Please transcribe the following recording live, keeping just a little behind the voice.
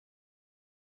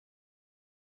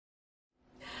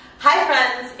Hi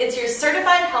friends, it's your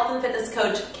certified health and fitness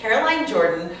coach, Caroline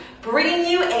Jordan, bringing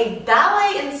you a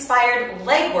ballet-inspired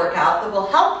leg workout that will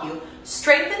help you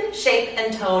strengthen, shape,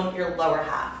 and tone your lower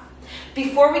half.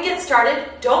 Before we get started,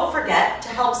 don't forget to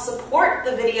help support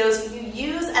the videos you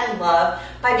use and love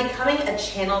by becoming a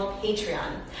channel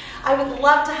Patreon. I would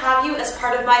love to have you as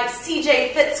part of my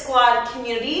CJ Fit Squad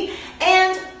community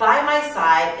and by my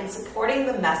side in supporting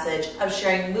the message of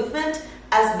sharing movement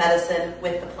as medicine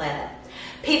with the planet.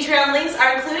 Patreon links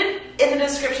are included in the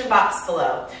description box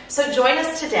below. So join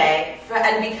us today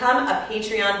and become a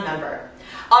Patreon member.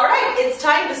 All right, it's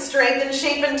time to strengthen,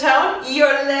 shape, and tone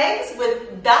your legs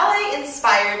with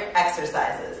ballet-inspired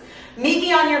exercises. Meet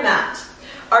me on your mat.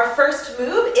 Our first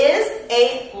move is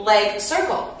a leg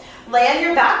circle. Lay on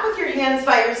your back with your hands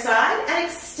by your side and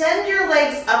extend your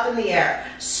legs up in the air,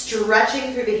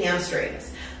 stretching through the hamstrings.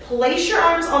 Place your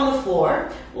arms on the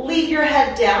floor, leave your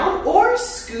head down, or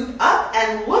scoop up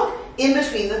and look in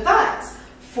between the thighs.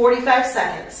 45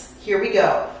 seconds. Here we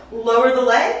go. Lower the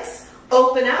legs,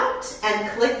 open out, and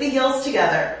click the heels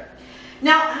together.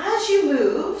 Now, as you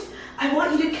move, I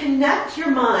want you to connect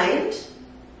your mind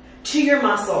to your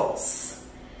muscles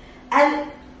and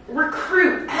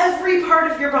recruit every part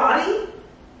of your body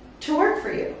to work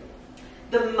for you.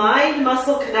 The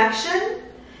mind-muscle connection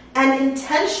and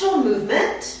intentional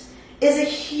movement is a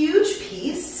huge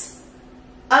piece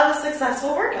of a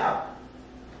successful workout.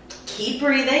 Keep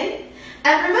breathing,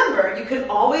 and remember, you can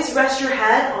always rest your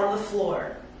head on the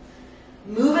floor.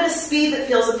 Move at a speed that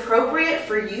feels appropriate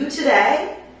for you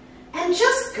today, and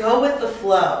just go with the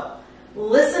flow.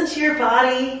 Listen to your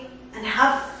body and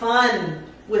have fun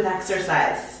with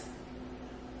exercise.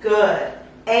 Good,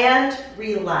 and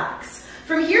relax.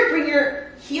 From here, bring your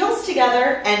heels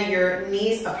together and your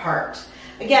knees apart.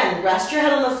 Again, rest your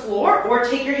head on the floor or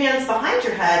take your hands behind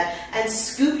your head and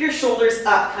scoop your shoulders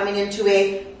up, coming into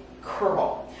a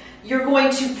curl. You're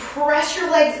going to press your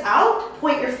legs out,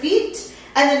 point your feet,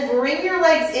 and then bring your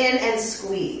legs in and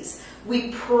squeeze.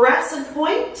 We press and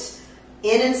point,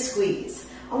 in and squeeze.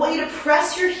 I want you to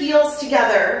press your heels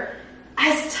together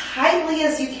as tightly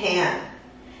as you can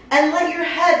and let your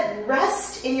head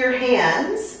rest in your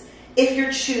hands if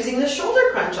you're choosing the shoulder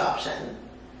crunch option.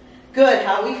 Good,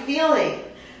 how are we feeling?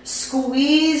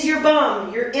 Squeeze your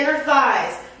bum, your inner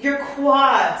thighs, your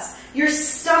quads, your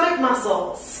stomach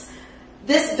muscles.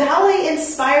 This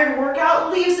ballet-inspired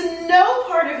workout leaves no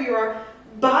part of your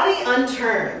body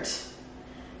unturned.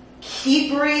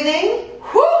 Keep breathing.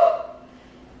 Whew.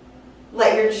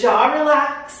 Let your jaw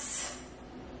relax.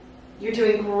 You're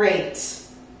doing great.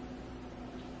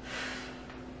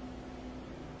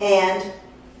 And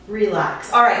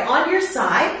relax. All right, on your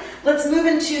side, let's move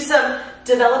into some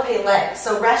developé legs.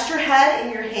 So rest your head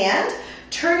in your hand,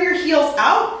 turn your heels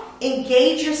out,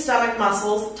 engage your stomach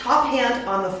muscles, top hand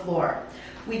on the floor.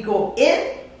 We go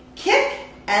in, kick,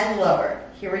 and lower.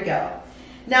 Here we go.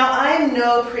 Now, I'm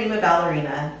no prima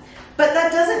ballerina, but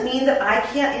that doesn't mean that I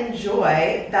can't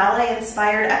enjoy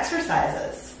ballet-inspired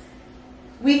exercises.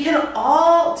 We can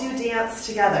all do dance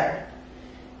together.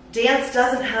 Dance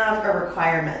doesn't have a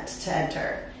requirement to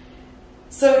enter.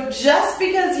 So just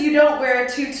because you don't wear a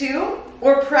tutu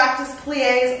or practice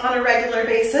pliés on a regular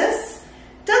basis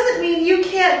doesn't mean you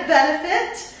can't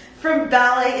benefit from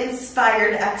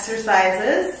ballet-inspired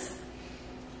exercises.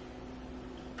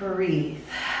 Breathe.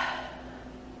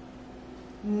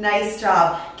 Nice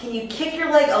job. Can you kick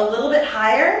your leg a little bit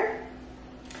higher?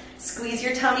 Squeeze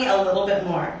your tummy a little bit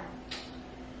more.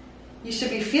 You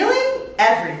should be feeling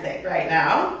everything right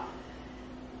now.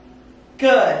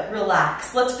 Good,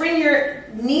 relax. Let's bring your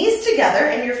knees together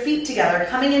and your feet together,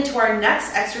 coming into our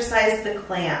next exercise, the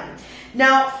clam.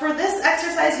 Now, for this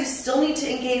exercise, you still need to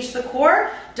engage the core.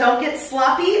 Don't get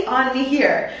sloppy on me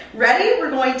here. Ready?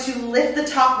 We're going to lift the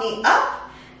top knee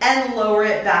up and lower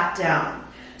it back down.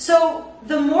 So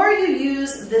the more you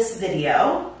use this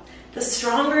video, the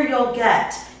stronger you'll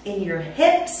get in your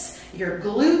hips, your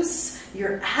glutes,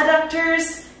 your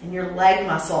adductors, and your leg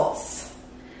muscles.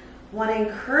 I want to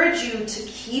encourage you to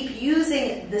keep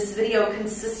using this video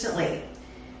consistently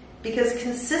because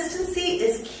consistency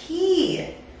is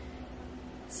key.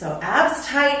 So abs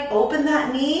tight, open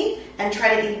that knee, and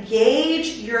try to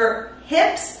engage your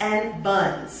hips and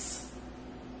buns.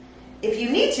 If you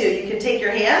need to, you can take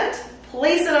your hand,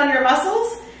 place it on your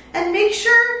muscles, and make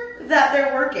sure that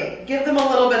they're working. Give them a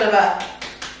little bit of a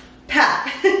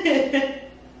pat.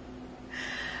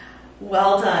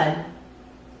 Well done.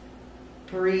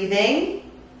 Breathing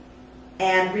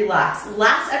and relax.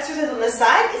 Last exercise on this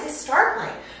side is a start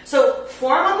plank. So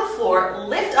form on the floor,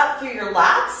 lift up through your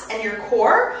lats and your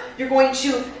core. You're going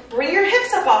to bring your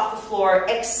hips up off the floor,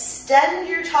 extend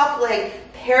your top leg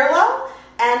parallel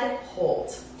and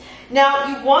hold. Now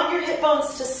you want your hip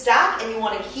bones to stack and you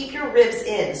want to keep your ribs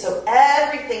in, so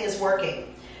everything is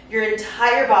working, your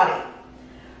entire body.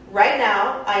 Right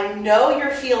now, I know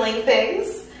you're feeling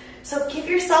things, so give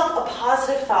yourself a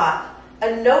positive thought,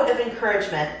 a note of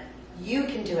encouragement. You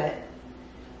can do it.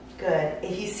 Good.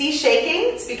 If you see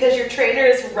shaking, it's because your trainer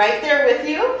is right there with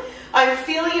you. I'm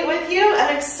feeling it with you, and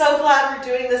I'm so glad we're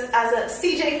doing this as a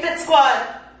CJ Fit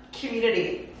Squad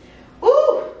community.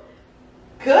 Woo!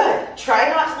 Good. Try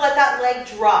not to let that leg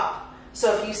drop.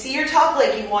 So if you see your top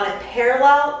leg, you want it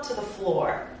parallel to the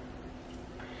floor.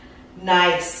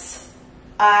 Nice.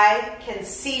 I can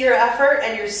see your effort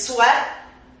and your sweat.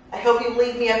 I hope you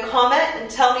leave me a comment and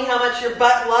tell me how much your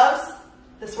butt loves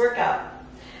this workout.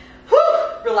 Whew,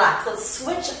 relax. Let's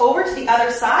switch over to the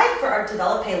other side for our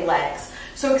develope legs.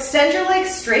 So extend your legs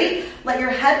straight, let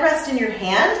your head rest in your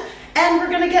hand, and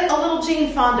we're gonna get a little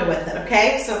Jane Fonda with it,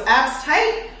 okay? So abs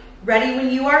tight, ready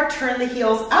when you are, turn the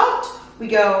heels out. We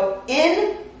go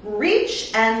in,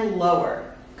 reach, and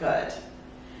lower. Good.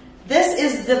 This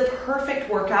is the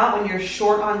perfect workout when you're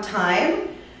short on time,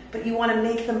 but you wanna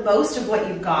make the most of what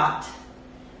you've got.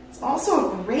 It's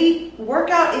also a great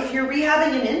workout if you're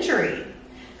rehabbing an injury.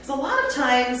 Because a lot of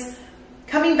times,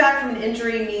 coming back from an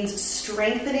injury means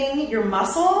strengthening your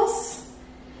muscles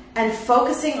and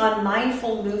focusing on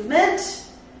mindful movement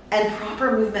and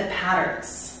proper movement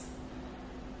patterns.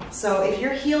 So if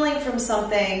you're healing from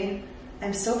something,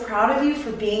 I'm so proud of you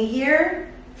for being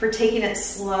here, for taking it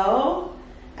slow,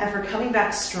 and for coming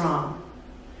back strong.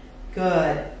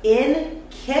 Good. In,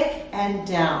 kick, and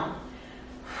down.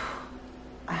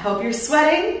 I hope you're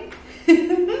sweating.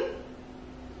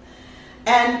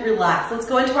 And relax. Let's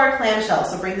go into our clamshell.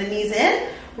 So bring the knees in.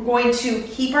 We're going to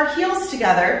keep our heels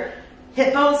together,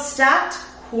 hip bones stacked,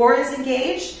 core is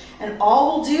engaged, and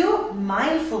all we'll do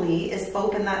mindfully is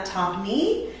open that top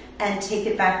knee and take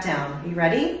it back down. Are you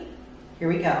ready? Here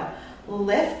we go.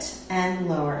 Lift and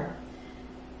lower.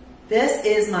 This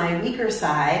is my weaker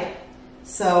side,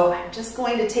 so I'm just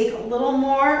going to take a little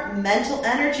more mental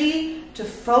energy to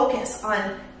focus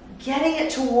on getting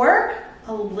it to work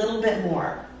a little bit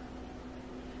more.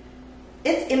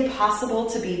 It's impossible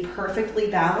to be perfectly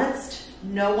balanced.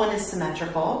 No one is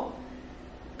symmetrical.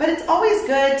 But it's always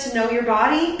good to know your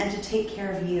body and to take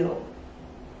care of you.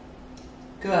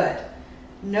 Good.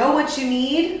 Know what you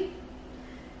need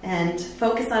and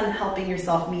focus on helping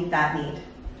yourself meet that need.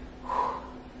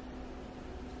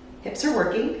 Hips are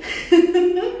working.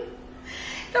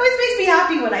 It always makes me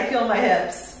happy when I feel my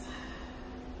hips.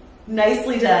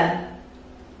 Nicely done.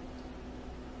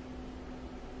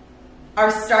 Our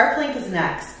star plank is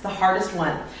next, the hardest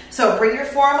one. So bring your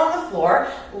forearm on the floor,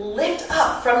 lift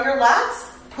up from your lats,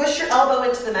 push your elbow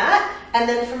into the mat, and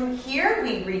then from here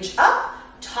we reach up.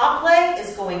 Top leg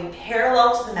is going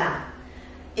parallel to the mat.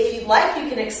 If you'd like, you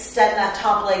can extend that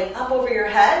top leg up over your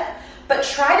head, but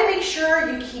try to make sure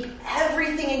you keep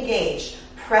everything engaged.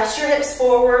 Press your hips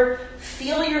forward,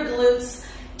 feel your glutes.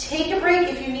 Take a break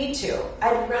if you need to.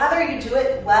 I'd rather you do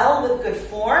it well with good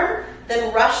form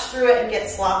than rush through it and get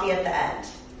sloppy at the end.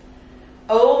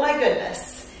 Oh my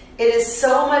goodness. It is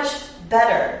so much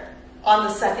better on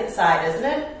the second side, isn't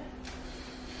it?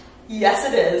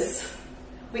 Yes, it is.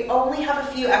 We only have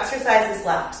a few exercises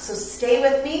left, so stay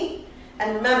with me.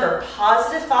 And remember,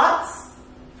 positive thoughts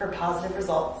for positive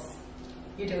results.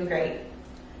 You're doing great.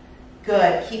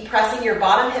 Good. Keep pressing your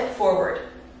bottom hip forward.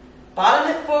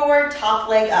 Bottom hip forward, top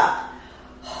leg up.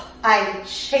 I'm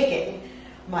shaking.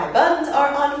 My buns are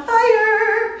on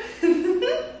fire.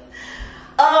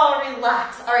 Oh,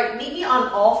 relax. All right, meet me on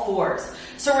all fours.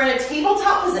 So we're in a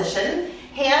tabletop position.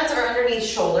 Hands are underneath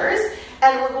shoulders.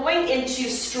 And we're going into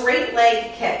straight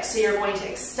leg kicks. So you're going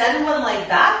to extend one leg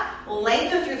back,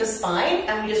 lengthen through the spine,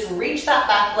 and we just reach that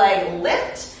back leg,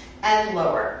 lift and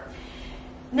lower.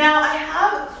 Now, I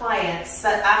have clients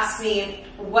that ask me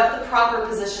what the proper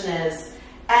position is.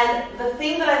 And the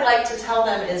thing that I like to tell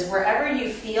them is wherever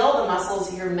you feel the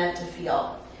muscles you're meant to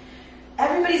feel.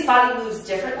 Everybody's body moves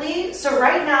differently. So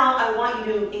right now, I want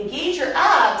you to engage your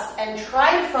abs and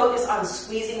try to focus on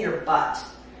squeezing your butt.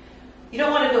 You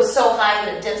don't want to go so high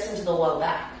that it dips into the low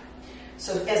back.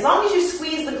 So as long as you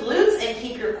squeeze the glutes and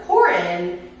keep your core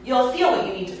in, you'll feel what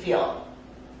you need to feel.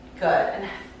 Good. And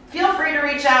feel free to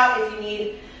reach out if you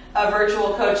need a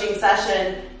virtual coaching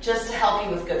session just to help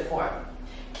you with good form.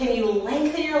 Can you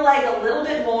lengthen your leg a little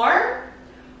bit more?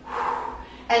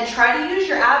 And try to use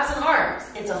your abs and arms.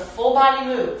 It's a full body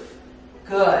move.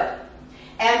 Good.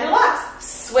 And relax.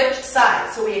 Switch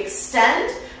sides. So we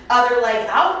extend, other leg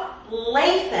out,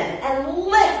 lengthen and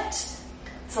lift.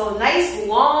 So a nice,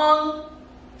 long,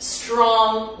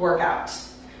 strong workout.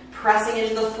 Pressing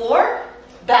into the floor,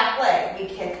 back leg. We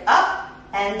kick up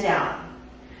and down.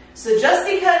 So just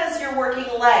because you're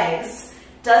working legs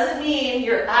doesn't mean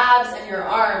your abs and your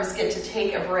arms get to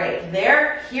take a break.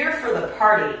 They're here for the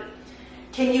party.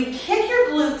 Can you kick your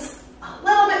glutes a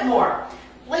little bit more?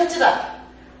 Lift it up.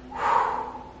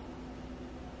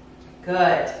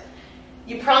 Good.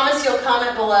 You promise you'll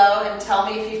comment below and tell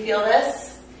me if you feel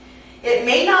this? It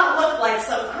may not look like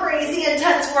some crazy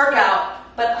intense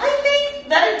workout, but I think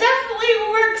that it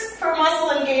definitely works for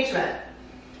muscle engagement.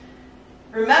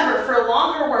 Remember, for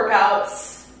longer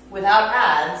workouts without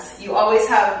ads, you always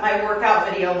have my workout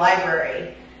video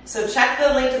library. So check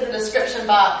the link in the description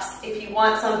box if you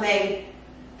want something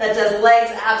that does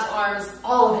legs, abs, arms,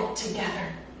 all of it together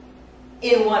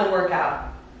in one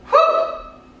workout. Whew!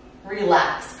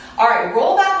 Relax. All right,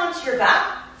 roll back onto your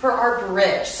back for our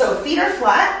bridge. So feet are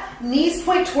flat, knees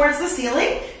point towards the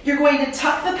ceiling. You're going to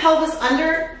tuck the pelvis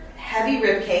under heavy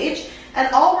rib cage, and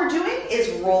all we're doing is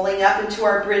rolling up into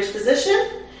our bridge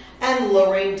position and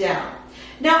lowering down.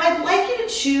 Now, I'd like you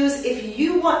to choose if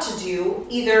you want to do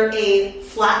either a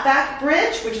flat back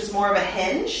bridge, which is more of a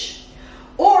hinge,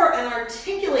 or an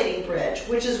articulating bridge,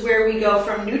 which is where we go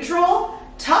from neutral,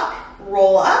 tuck,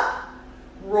 roll up,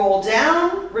 roll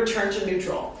down, return to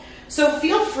neutral. So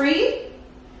feel free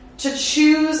to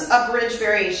choose a bridge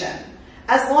variation.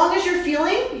 As long as you're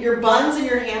feeling your buns and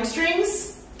your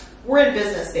hamstrings, we're in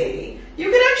business, baby.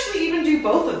 You could actually even do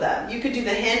both of them. You could do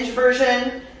the hinge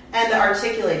version and the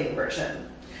articulating version.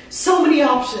 So many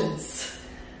options.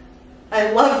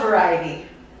 I love variety.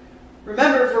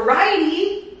 Remember,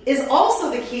 variety is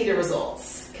also the key to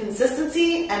results.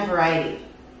 Consistency and variety.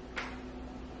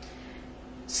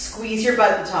 Squeeze your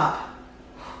butt at the top.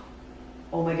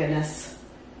 Oh my goodness.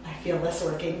 I feel this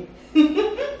working.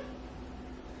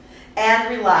 And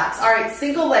relax. All right,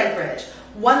 single leg bridge.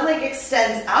 One leg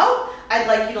extends out. I'd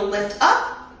like you to lift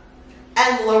up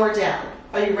and lower down.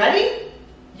 Are you ready?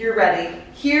 You're ready.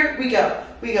 Here we go.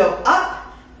 We go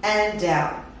up and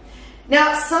down.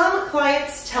 Now, some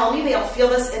clients tell me they'll feel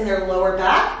this in their lower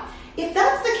back. If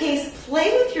that's the case,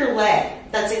 play with your leg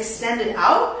that's extended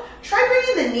out. Try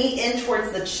bringing the knee in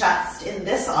towards the chest in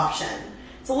this option.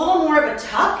 It's a little more of a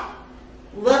tuck,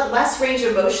 less range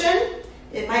of motion.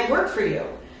 It might work for you.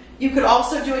 You could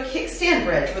also do a kickstand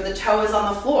bridge where the toe is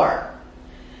on the floor.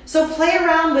 So play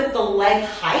around with the leg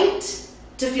height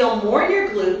to feel more in your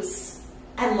glutes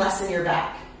and less in your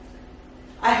back.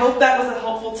 I hope that was a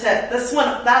helpful tip. This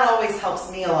one, that always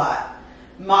helps me a lot.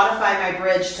 Modify my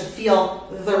bridge to feel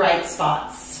the right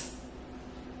spots.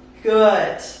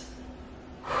 Good.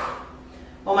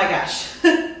 Oh my gosh.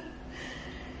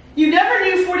 You never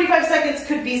knew 45 seconds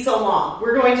could be so long.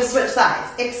 We're going to switch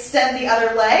sides. Extend the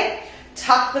other leg.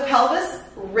 Tuck the pelvis,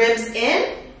 ribs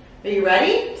in. Are you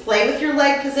ready? Play with your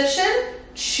leg position.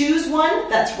 Choose one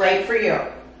that's right for you.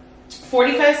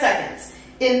 45 seconds.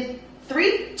 In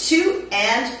 3, 2,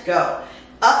 and go.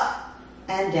 Up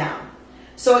and down.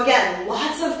 So again,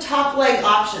 lots of top leg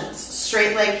options.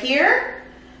 Straight leg here,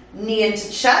 knee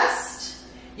into chest.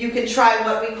 You can try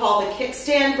what we call the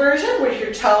kickstand version with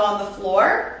your toe on the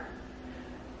floor.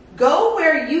 Go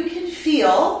where you can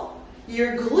feel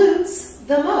your glutes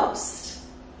the most.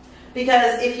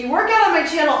 Because if you work out on my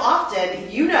channel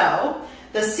often, you know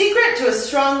the secret to a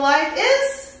strong life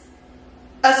is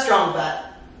a strong butt.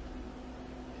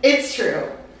 It's true.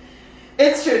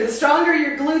 It's true. The stronger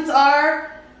your glutes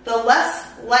are, the less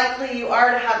likely you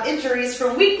are to have injuries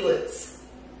from weak glutes.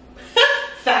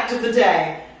 Fact of the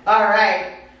day. All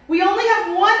right. We only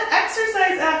have one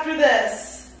exercise after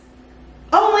this.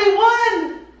 Only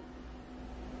one.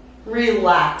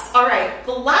 Relax. All right.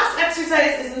 The last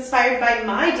exercise is inspired by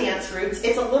my dance roots.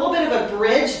 It's a little bit of a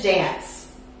bridge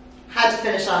dance. Had to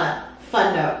finish on a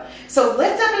fun note. So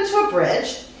lift up into a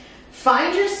bridge,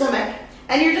 find your stomach,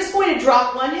 and you're just going to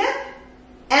drop one hip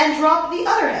and drop the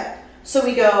other hip. So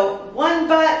we go one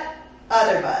butt,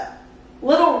 other butt.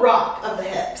 Little rock of the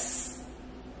hips.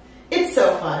 It's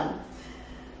so fun.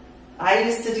 I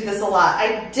used to do this a lot.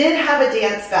 I did have a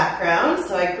dance background,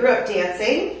 so I grew up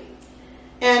dancing.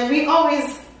 And we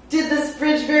always did this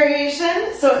bridge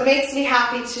variation, so it makes me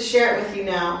happy to share it with you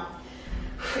now.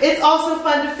 It's also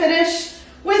fun to finish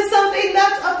with something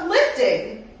that's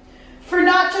uplifting for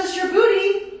not just your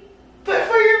booty, but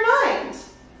for your mind.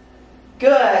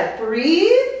 Good.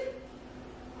 Breathe.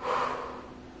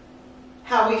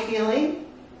 How are we feeling?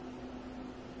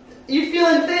 You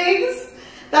feeling things?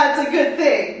 That's a good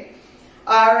thing.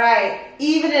 All right.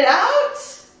 Even it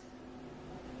out.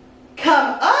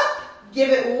 Come up. Give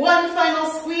it one final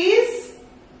squeeze.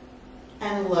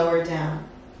 And lower down.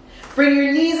 Bring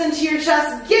your knees into your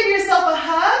chest. Give yourself a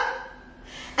hug.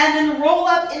 And then roll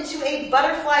up into a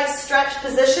butterfly stretch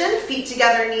position, feet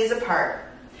together, knees apart.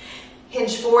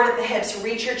 Hinge forward at the hips,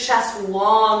 reach your chest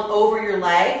long over your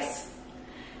legs,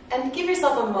 and give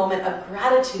yourself a moment of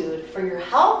gratitude for your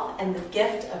health and the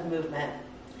gift of movement.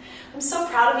 I'm so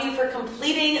proud of you for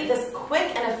completing this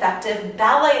quick and effective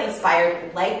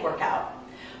ballet-inspired leg workout.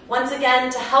 Once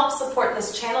again, to help support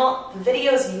this channel, the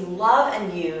videos you love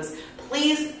and use,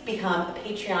 please become a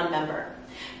Patreon member.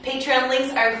 Patreon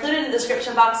links are included in the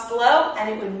description box below, and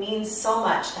it would mean so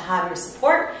much to have your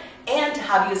support and to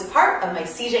have you as part of my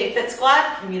CJ Fit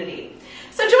Squad community.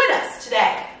 So join us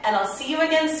today, and I'll see you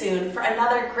again soon for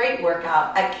another great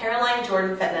workout at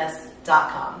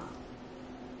CarolineJordanFitness.com.